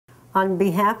On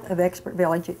behalf of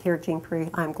ExpertVillage here at Jean Prix,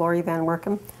 I'm Gloria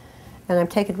VanWoerkom, and I'm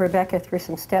taking Rebecca through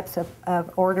some steps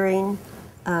of ordering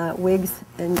wigs.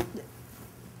 And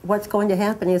what's going to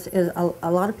happen is a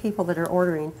lot of people that are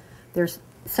ordering, there's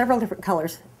several different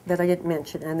colors that I didn't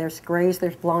mention, and there's grays,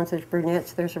 there's blondes, there's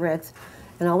brunettes, there's reds,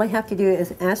 and all they have to do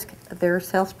is ask their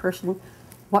salesperson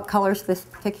what colors this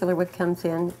particular wig comes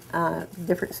in,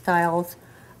 different styles.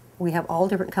 We have all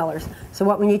different colors. So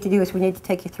what we need to do is we need to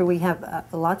take you through. We have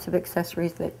lots of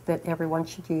accessories that everyone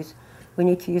should use. We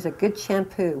need to use a good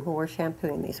shampoo when we're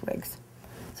shampooing these wigs.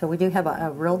 So we do have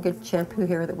a real good shampoo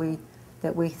here that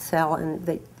we sell and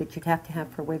that you'd have to have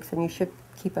for wigs. And you should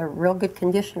keep a real good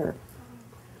conditioner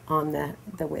on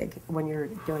the wig when you're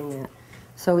doing that.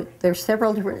 So there's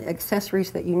several different accessories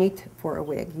that you need for a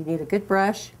wig. You need a good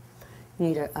brush, you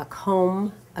need a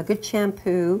comb, a good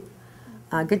shampoo,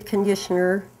 a good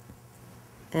conditioner,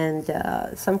 and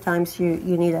sometimes you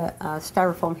need a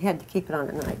styrofoam head to keep it on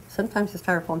at night. Sometimes the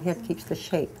styrofoam head keeps the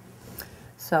shape.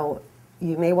 So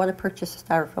you may want to purchase a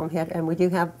styrofoam head, and we do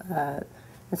have,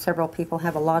 and several people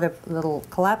have a lot of little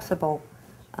collapsible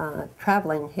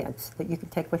traveling heads that you can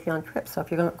take with you on trips. So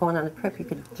if you're going on a trip, you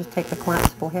could just take the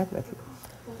collapsible head with you.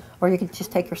 Or you could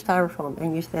just take your styrofoam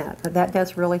and use that. But that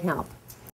does really help.